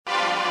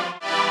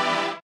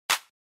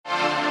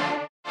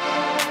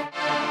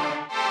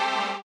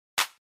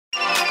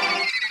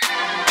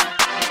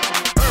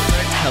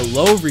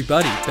Hello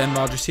everybody, Ben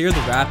Rogers here, the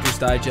Raptors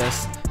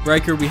Digest.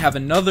 Riker, we have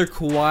another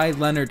Kawhi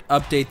Leonard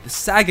update. The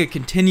saga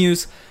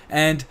continues,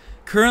 and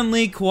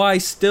currently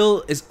Kawhi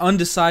still is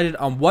undecided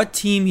on what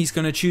team he's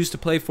going to choose to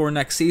play for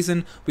next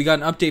season. We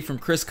got an update from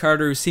Chris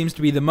Carter, who seems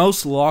to be the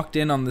most locked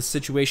in on the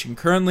situation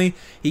currently.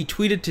 He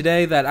tweeted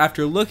today that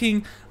after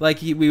looking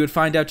like we would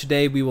find out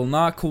today, we will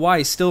not.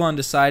 Kawhi is still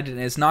undecided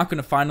and is not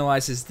going to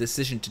finalize his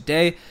decision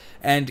today.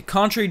 And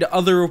contrary to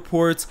other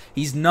reports,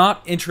 he's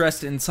not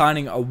interested in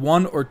signing a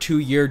 1 or 2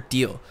 year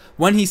deal.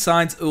 When he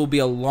signs, it will be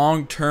a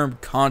long-term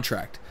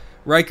contract.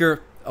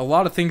 Riker, a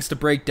lot of things to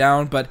break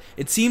down, but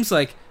it seems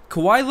like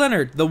Kawhi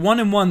Leonard, the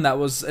 1-1 that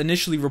was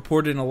initially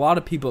reported and a lot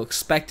of people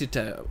expected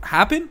to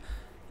happen,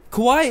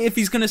 Kawhi, if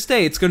he's going to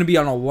stay, it's going to be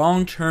on a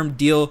long-term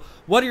deal.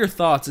 What are your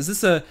thoughts? Is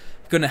this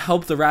going to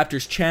help the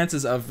Raptors'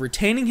 chances of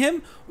retaining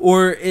him?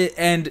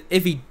 And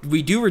if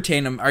we do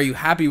retain him, are you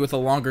happy with a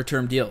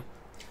longer-term deal?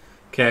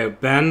 Okay,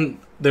 Ben,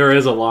 there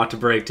is a lot to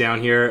break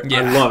down here. Yeah.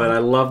 I love it. I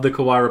love the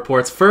Kawhi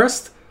reports.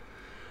 First,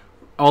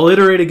 I'll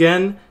iterate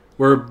again.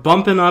 We're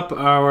bumping up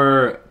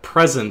our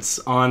presence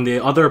on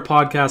the other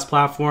podcast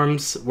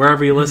platforms,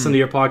 wherever you listen to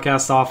your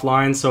podcast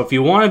offline. So if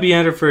you want to be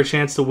entered for a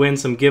chance to win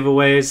some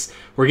giveaways,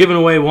 we're giving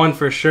away one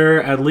for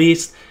sure, at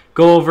least.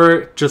 Go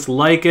over, just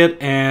like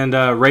it, and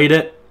rate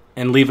it,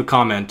 and leave a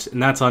comment. And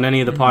that's on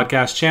any of the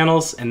podcast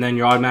channels, and then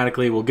you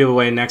automatically will give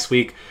away next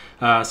week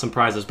some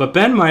prizes. But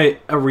Ben, my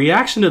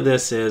reaction to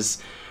this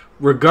is,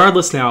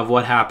 regardless now of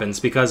what happens,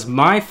 because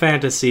my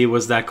fantasy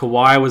was that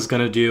Kawhi was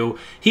going to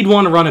he'd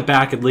want to run it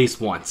back at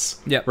least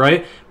once,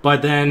 right?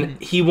 But then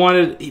he'd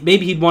want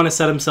to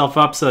set himself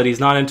up so that he's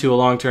not into a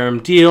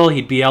long-term deal.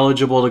 He'd be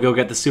eligible to go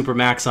get the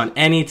Supermax on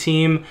any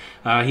team.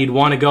 He'd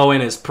want to go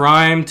in his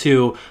prime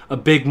to a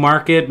big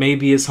market,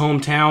 maybe his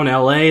hometown,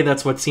 LA.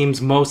 That's what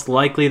seems most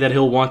likely that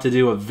he'll want to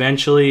do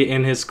eventually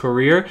in his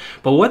career.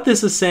 But what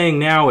this is saying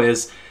now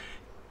is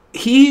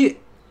he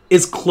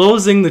is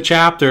closing the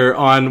chapter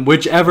on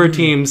whichever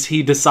teams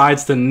he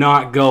decides to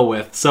not go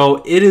with.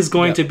 So it is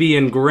going to be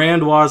in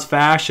Grandois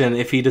fashion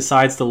if he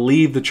decides to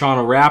leave the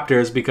Toronto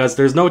Raptors, because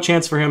there's no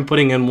chance for him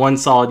putting in one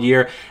solid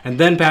year and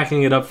then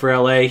packing it up for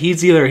LA.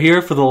 He's either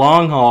here for the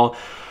long haul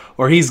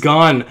or he's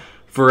gone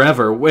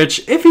forever,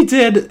 which if he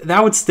did,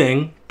 that would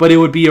sting, but it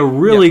would be a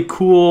really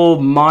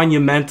cool,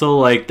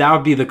 monumental, that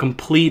would be the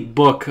complete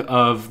book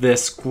of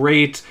this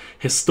great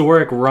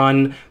historic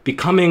run,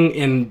 becoming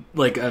in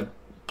a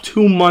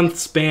 2-month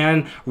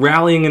span,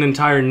 rallying an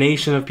entire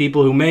nation of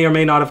people who may or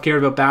may not have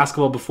cared about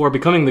basketball before,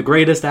 becoming the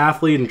greatest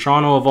athlete in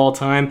Toronto of all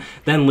time,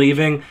 then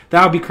leaving.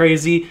 That would be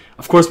crazy.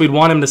 Of course, we'd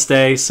want him to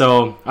stay,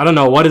 so I don't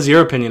know. What is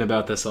your opinion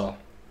about this all?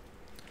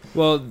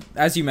 Well,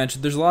 as you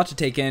mentioned, there's a lot to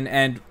take in,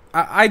 and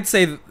I'd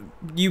say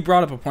you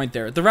brought up a point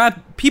there.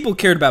 People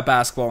cared about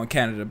basketball in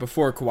Canada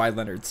before Kawhi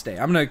Leonard's stay.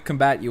 I'm going to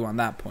combat you on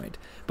that point.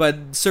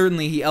 But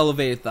certainly he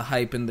elevated the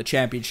hype and the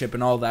championship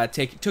and all that,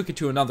 took it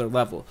to another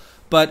level.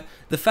 But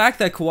the fact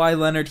that Kawhi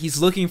Leonard,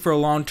 he's looking for a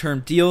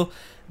long-term deal,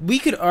 we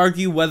could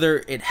argue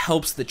whether it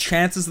helps the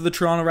chances of the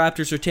Toronto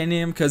Raptors retaining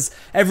him, because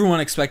everyone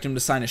expected him to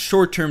sign a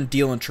short-term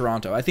deal in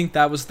Toronto. I think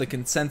that was the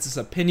consensus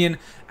opinion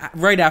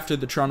right after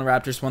the Toronto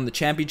Raptors won the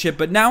championship.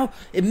 But now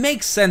it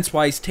makes sense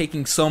why he's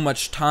taking so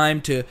much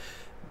time to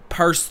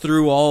parse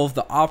through all of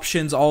the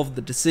options, all of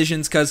the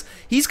decisions, because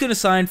he's going to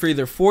sign for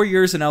either 4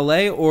 years in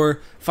LA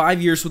or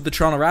 5 years with the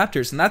Toronto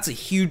Raptors, and that's a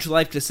huge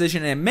life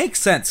decision, and it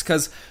makes sense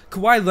because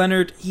Kawhi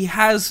Leonard, he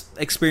has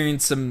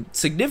experienced some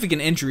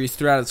significant injuries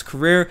throughout his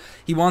career.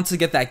 He wants to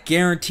get that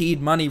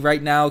guaranteed money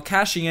right now,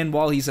 cashing in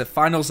while he's a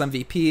Finals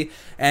MVP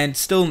and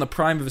still in the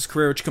prime of his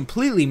career, which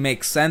completely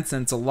makes sense,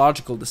 and it's a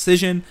logical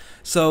decision,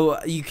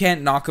 so you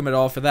can't knock him at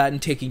all for that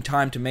and taking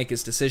time to make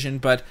his decision.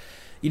 But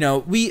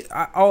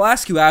I'll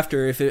ask you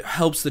after if it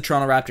helps the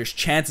Toronto Raptors'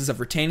 chances of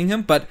retaining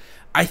him, but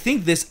I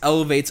think this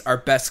elevates our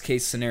best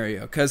case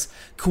scenario, because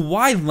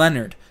Kawhi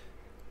Leonard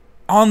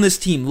on this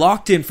team,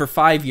 locked in for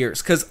 5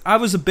 years, because I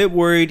was a bit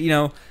worried,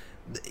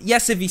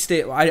 yes, if he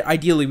stayed,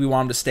 ideally we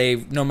want him to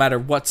stay no matter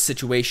what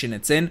situation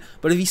it's in,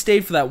 but if he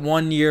stayed for that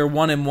 1 year,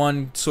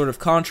 1-1 sort of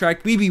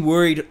contract, we'd be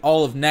worried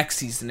all of next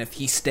season if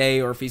he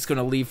stay or if he's going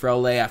to leave for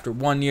LA after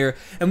 1 year,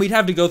 and we'd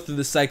have to go through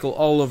the cycle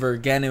all over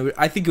again.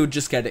 I think it would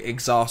just get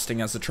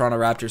exhausting as a Toronto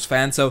Raptors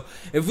fan. So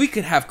if we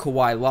could have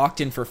Kawhi locked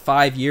in for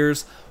 5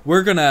 years,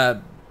 we're going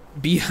to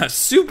be a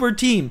super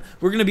team.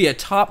 We're going to be a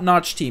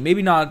top-notch team.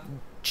 Maybe not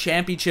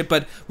championship,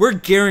 but we're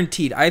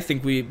guaranteed. I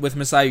think we, with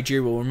Masai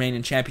Ujiri, will remain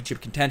in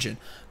championship contention.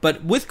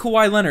 But with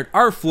Kawhi Leonard,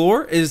 our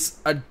floor is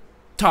a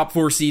top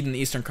 4 seed in the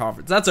Eastern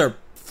Conference. That's our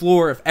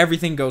floor if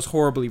everything goes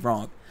horribly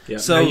wrong. Yeah.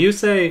 So now you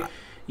say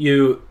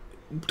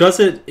does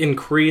it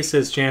increase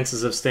his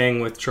chances of staying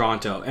with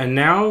Toronto? And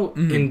now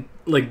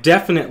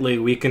definitely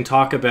we can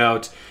talk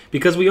about,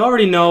 because we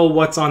already know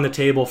what's on the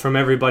table from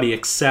everybody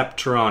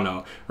except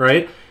Toronto,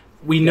 right?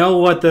 We know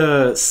what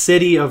the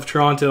city of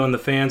Toronto and the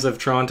fans of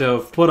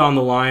Toronto have put on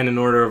the line in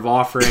order of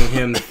offering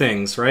him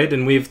things, right?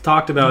 And we've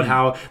talked about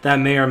how that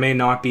may or may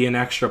not be an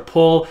extra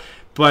pull.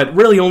 but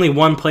really only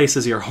one place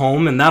is your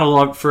home, and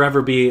that'll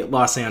forever be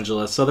Los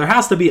Angeles. So there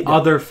has to be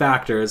other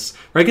factors,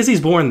 right? Because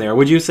he's born there.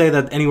 Would you say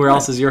that anywhere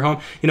else is your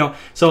home?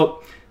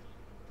 So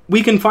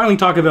we can finally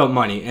talk about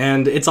money,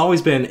 and it's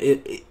always been,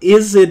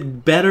 is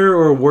it better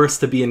or worse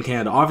to be in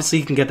Canada? Obviously,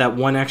 you can get that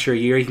one extra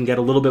year. You can get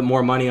a little bit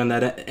more money on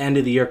that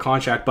end-of-the-year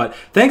contract, but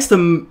thanks to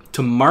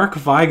Mark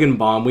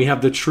Feigenbaum, we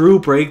have the true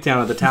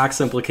breakdown of the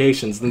tax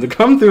implications. And to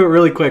come through it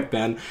really quick,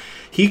 Ben,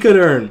 he could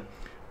earn,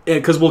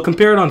 because we'll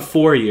compare it on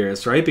 4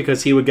 years, right?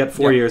 Because he would get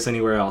 4 years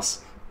anywhere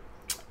else.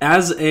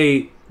 As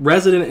a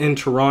resident in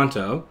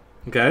Toronto,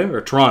 okay,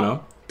 or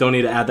Toronto, don't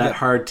need to add that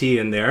hard T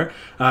in there,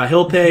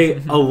 he'll pay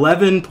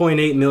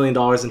 $11.8 million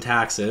in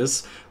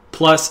taxes,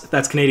 plus,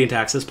 that's Canadian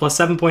taxes, plus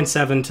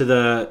 7.7 to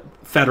the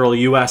federal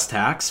U.S.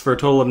 tax, for a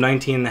total of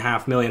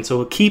 $19.5 million. So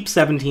he'll keep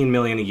 $17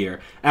 million a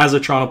year as a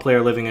Toronto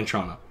player living in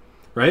Toronto,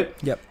 right?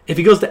 Yep. If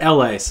he goes to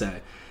L.A.,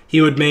 say, he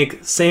would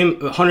make same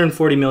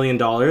 $140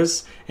 million,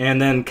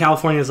 and then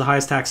California is the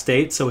highest tax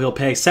state, so he'll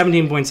pay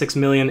 $17.6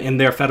 million in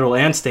their federal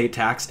and state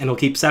tax, and he'll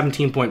keep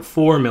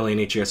 $17.4 million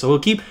each year. So he'll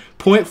keep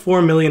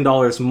 $0.4 million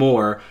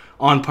more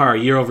on par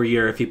year over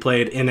year if he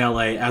played in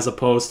LA as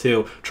opposed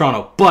to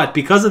Toronto. But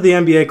because of the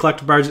NBA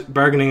collective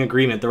bargaining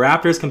agreement, the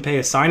Raptors can pay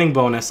a signing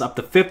bonus up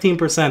to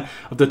 15%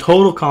 of the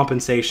total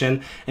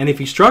compensation, and if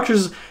he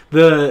structures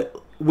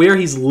where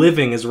he's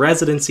living, his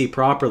residency,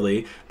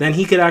 properly, then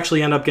he could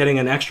actually end up getting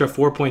an extra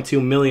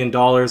 $4.2 million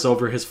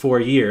over his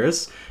 4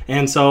 years.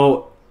 And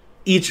so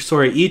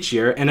each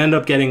year, and end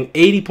up getting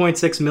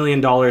 $80.6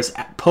 million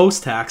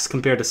post-tax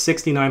compared to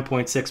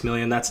 $69.6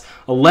 million. That's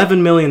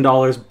 $11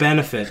 million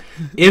benefit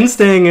in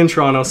staying in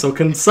Toronto. So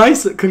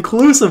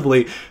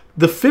conclusively,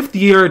 the 5th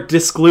year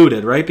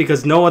discluded, right?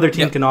 Because no other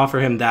team can offer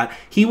him that.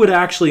 He would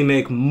actually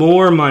make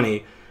more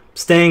money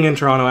staying in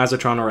Toronto as a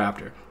Toronto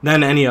Raptor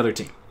than any other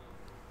team.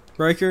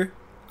 Riker,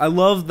 I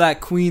love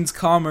that Queen's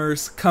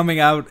Commerce coming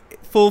out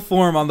full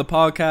form on the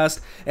podcast,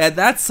 and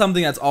that's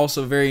something that's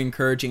also very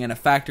encouraging and a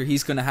factor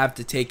he's going to have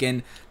to take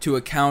into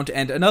account,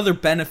 and another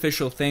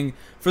beneficial thing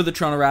for the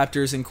Toronto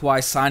Raptors and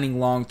Kawhi signing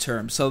long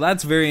term. So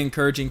that's very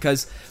encouraging,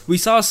 because we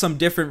saw some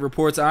different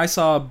reports, and I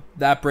saw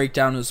that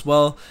breakdown as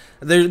well.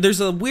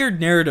 There's a weird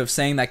narrative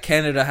saying that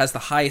Canada has the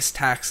highest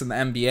tax in the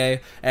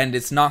NBA, and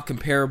it's not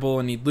comparable,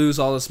 and he'd lose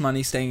all this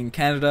money staying in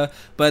Canada,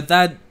 but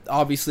that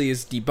obviously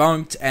is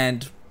debunked,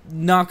 and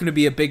not going to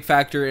be a big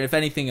factor, if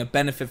anything, a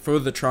benefit for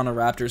the Toronto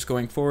Raptors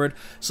going forward.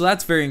 So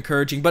that's very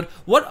encouraging. But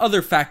what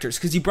other factors?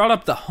 Because he brought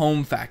up the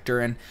home factor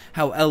and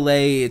how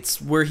LA,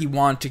 it's where he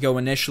wanted to go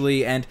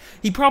initially, and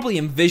he probably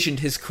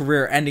envisioned his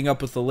career ending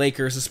up with the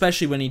Lakers,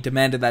 especially when he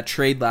demanded that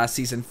trade last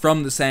season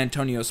from the San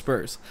Antonio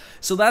Spurs.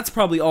 So that's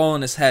probably all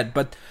in his head.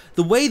 But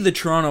the way the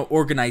Toronto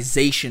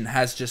organization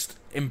has just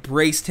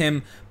embraced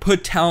him,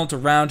 put talent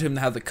around him,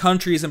 how the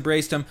country has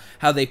embraced him,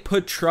 how they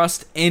put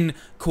trust in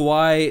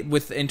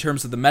Kawhi in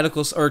terms of the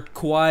medical, or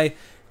Kawhi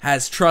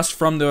has trust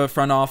from the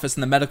front office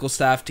and the medical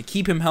staff to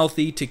keep him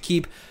healthy, to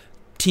keep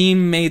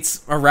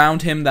teammates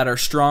around him that are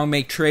strong,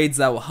 make trades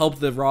that will help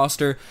the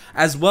roster,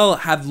 as well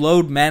have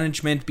load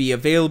management be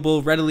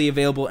readily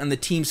available, and the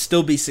team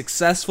still be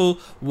successful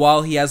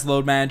while he has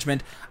load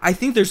management. I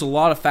think there's a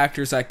lot of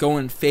factors that go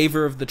in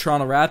favor of the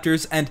Toronto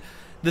Raptors, and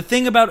the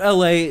thing about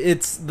LA,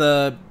 it's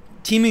the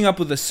teaming up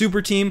with a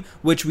super team,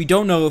 which we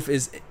don't know if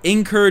is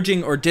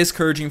encouraging or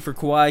discouraging for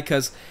Kawhi,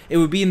 because it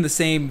would be in the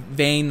same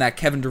vein that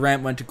Kevin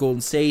Durant went to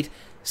Golden State.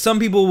 Some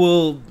people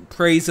will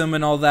praise him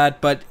and all that,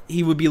 but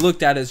he would be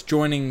looked at as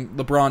joining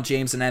LeBron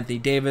James and Anthony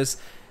Davis.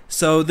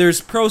 So there's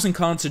pros and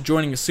cons to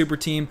joining a super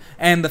team,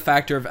 and the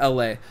factor of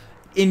LA.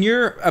 In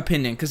your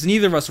opinion, because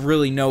neither of us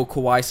really know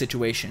Kawhi's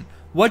situation,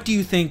 what do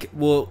you think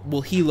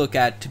will he look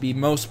at to be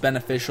most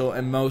beneficial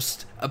and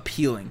most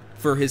appealing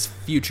for his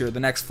future, the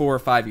next 4 or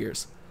 5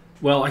 years?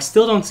 Well, I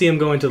still don't see him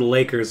going to the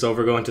Lakers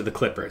over going to the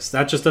Clippers.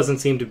 That just doesn't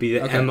seem to be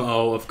the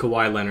MO of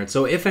Kawhi Leonard.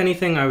 So if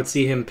anything, I would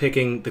see him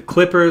picking the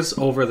Clippers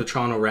over the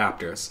Toronto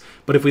Raptors.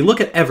 But if we look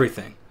at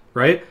everything,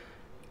 right?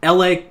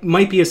 LA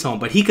might be his home,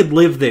 but he could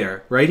live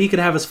there, right? He could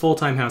have his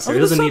full-time house there.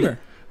 He doesn't need it,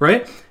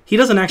 right? He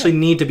doesn't actually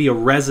need to be a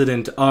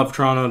resident of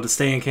Toronto to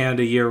stay in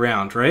Canada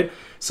year-round, right?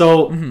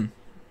 So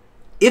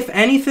if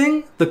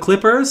anything, the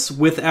Raptors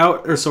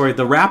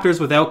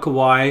without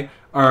Kawhi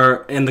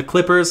and the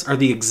Clippers are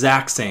the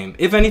exact same.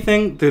 If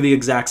anything, they're the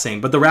exact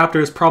same. But the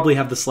Raptors probably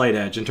have the slight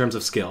edge in terms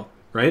of skill,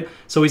 right?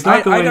 So he's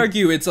not going... I'd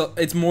argue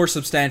it's more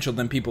substantial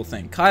than people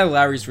think. Kyle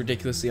Lowry's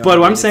ridiculously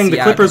underrated. But I'm saying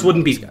the Clippers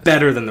wouldn't be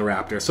better than the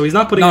Raptors. So he's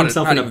not putting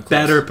himself in a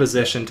better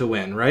position to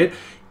win, right?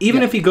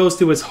 Even if he goes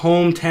to his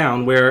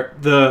hometown where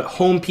the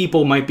home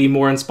people might be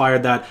more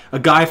inspired that a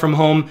guy from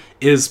home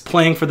is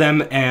playing for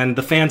them and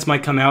the fans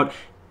might come out,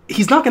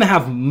 he's not going to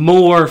have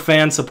more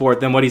fan support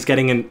than what he's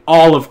getting in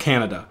all of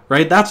Canada,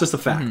 right? That's just a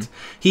fact.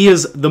 He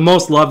is the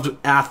most loved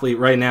athlete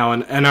right now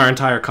in our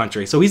entire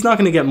country. So he's not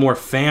going to get more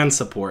fan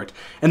support.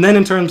 And then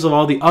in terms of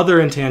all the other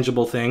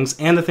intangible things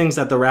and the things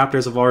that the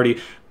Raptors have already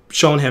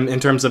shown him in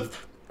terms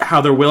of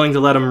how they're willing to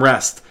let him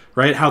rest,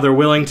 right? How they're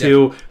willing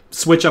to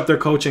switch up their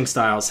coaching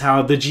styles,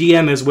 how the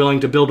GM is willing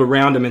to build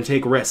around him and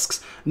take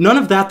risks. None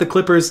of that the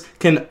Clippers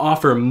can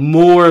offer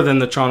more than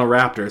the Toronto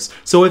Raptors.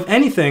 So if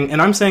anything,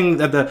 and I'm saying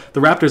that the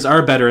Raptors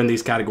are better in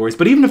these categories,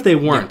 but even if they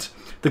weren't,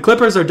 the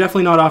Clippers are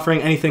definitely not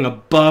offering anything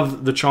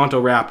above the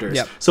Toronto Raptors.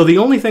 Yep. So the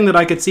only thing that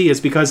I could see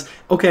is because,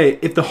 okay,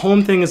 if the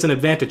home thing is an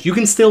advantage, you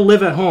can still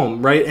live at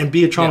home, right, and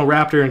be a Toronto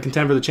Raptor and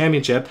contend for the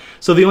championship.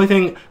 So the only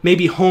thing,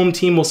 maybe home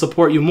team will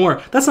support you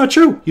more. That's not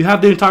true. You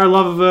have the entire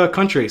love of a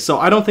country. So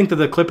I don't think that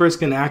the Clippers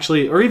can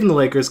actually, or even the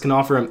Lakers, can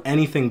offer him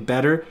anything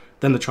better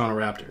than the Toronto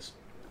Raptors.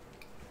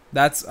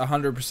 That's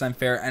 100%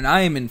 fair, and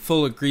I am in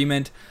full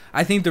agreement.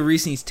 I think the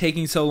reason he's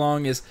taking so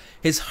long is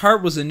his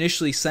heart was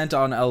initially sent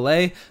on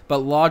LA, but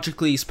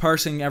logically he's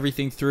parsing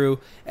everything through,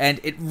 and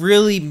it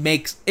really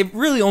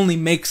only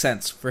makes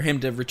sense for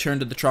him to return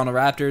to the Toronto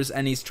Raptors,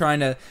 and he's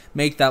trying to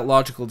make that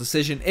logical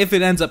decision. If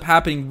it ends up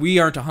happening, we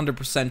aren't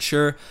 100%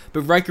 sure.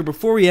 But Riker,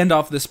 before we end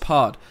off this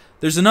pod,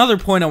 there's another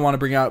point I want to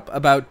bring up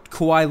about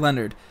Kawhi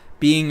Leonard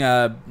being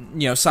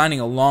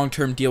signing a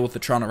long-term deal with the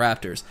Toronto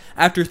Raptors.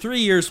 After 3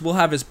 years, we'll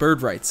have his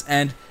bird rights.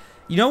 And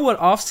you know what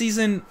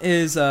off-season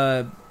is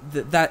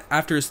that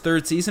after his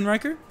third season,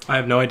 Riker? I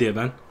have no idea,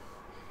 Ben.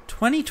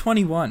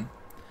 2021.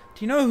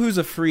 Do you know who's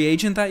a free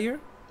agent that year?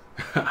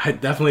 I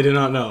definitely do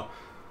not know.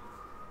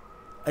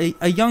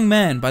 A young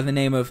man by the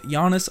name of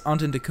Giannis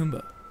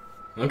Antetokounmpo.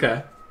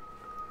 Okay.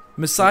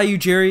 Masai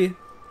Ujiri,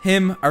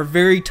 him are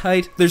very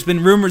tight. There's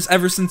been rumors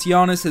ever since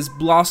Giannis has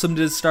blossomed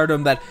his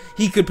stardom that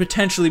he could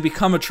potentially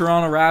become a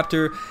Toronto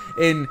Raptor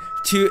in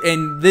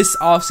this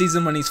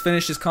offseason when he's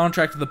finished his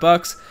contract with the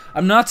Bucks.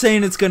 I'm not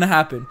saying it's going to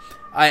happen.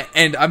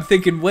 I'm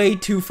thinking way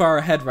too far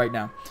ahead right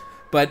now.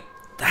 But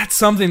that's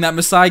something that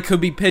Masai could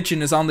be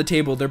pitching is on the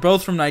table. They're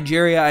both from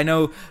Nigeria. I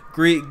know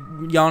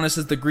Giannis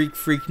is the Greek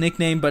freak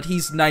nickname, but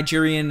he's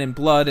Nigerian in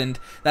blood, and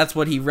that's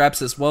what he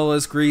reps as well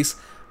as Greece.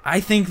 I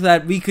think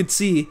that we could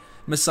see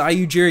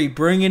Masai Ujiri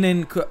bringing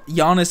in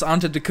Giannis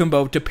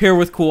Antetokounmpo to pair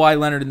with Kawhi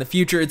Leonard in the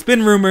future. It's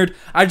been rumored.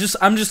 I'm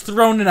just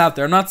throwing it out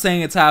there. I'm not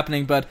saying it's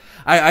happening, but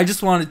I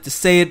just wanted to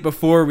say it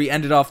before we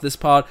ended off this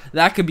pod.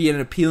 That could be an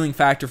appealing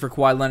factor for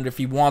Kawhi Leonard if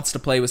he wants to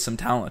play with some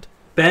talent.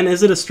 Ben,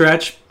 is it a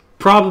stretch?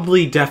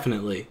 Probably,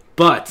 definitely.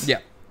 But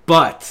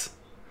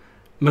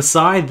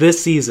Masai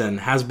this season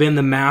has been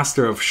the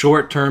master of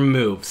short-term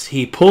moves.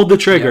 He pulled the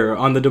trigger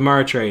on the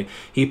DeMar trade.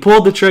 He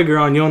pulled the trigger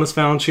on Jonas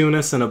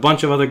Valanciunas and a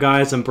bunch of other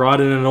guys and brought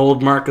in an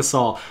old Marc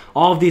Gasol.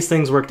 All of these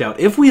things worked out.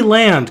 If we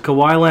land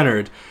Kawhi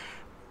Leonard,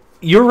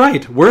 you're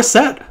right. We're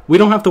set. We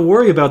don't have to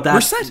worry about that.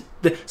 We're set.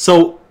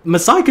 So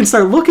Masai can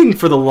start looking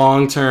for the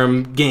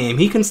long-term game.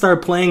 He can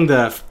start playing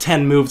the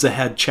 10 moves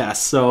ahead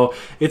chess. So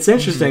it's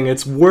interesting.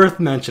 It's worth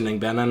mentioning,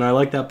 Ben, and I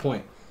like that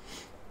point.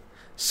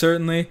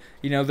 Certainly,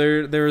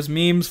 there was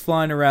memes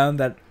flying around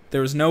that there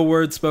was no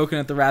word spoken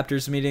at the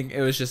Raptors meeting. It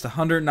was just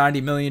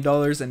 $190 million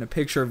and a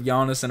picture of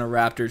Giannis in a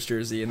Raptors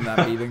jersey in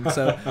that meeting.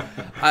 So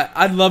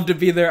I'd love to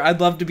be there. I'd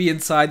love to be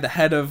inside the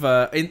head of,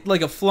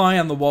 like a fly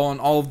on the wall in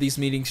all of these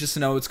meetings just to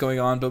know what's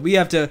going on. But we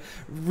have to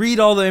read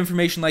all the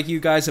information like you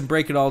guys and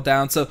break it all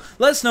down. So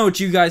let us know what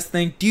you guys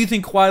think. Do you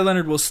think Kawhi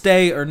Leonard will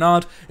stay or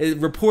not?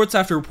 Reports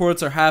after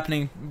reports are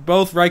happening.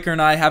 Both Riker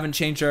and I haven't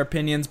changed our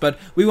opinions, but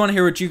we want to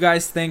hear what you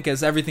guys think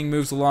as everything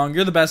moves along.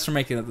 You're the best for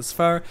making it this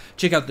far.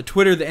 Check out the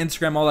Twitter, the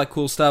Instagram, all that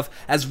cool stuff.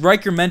 As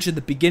Riker mentioned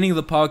at the beginning of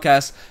the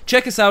podcast,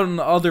 check us out on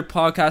the other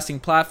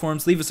podcasting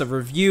platforms. Leave us a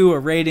review, a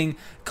rating,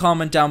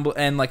 comment down below,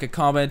 and like a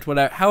comment,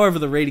 whatever, however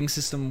the rating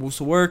system will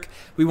work.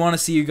 We want to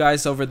see you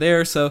guys over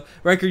there. So,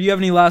 Riker, do you have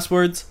any last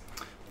words?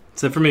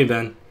 That's it for me,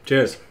 Ben.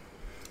 Cheers.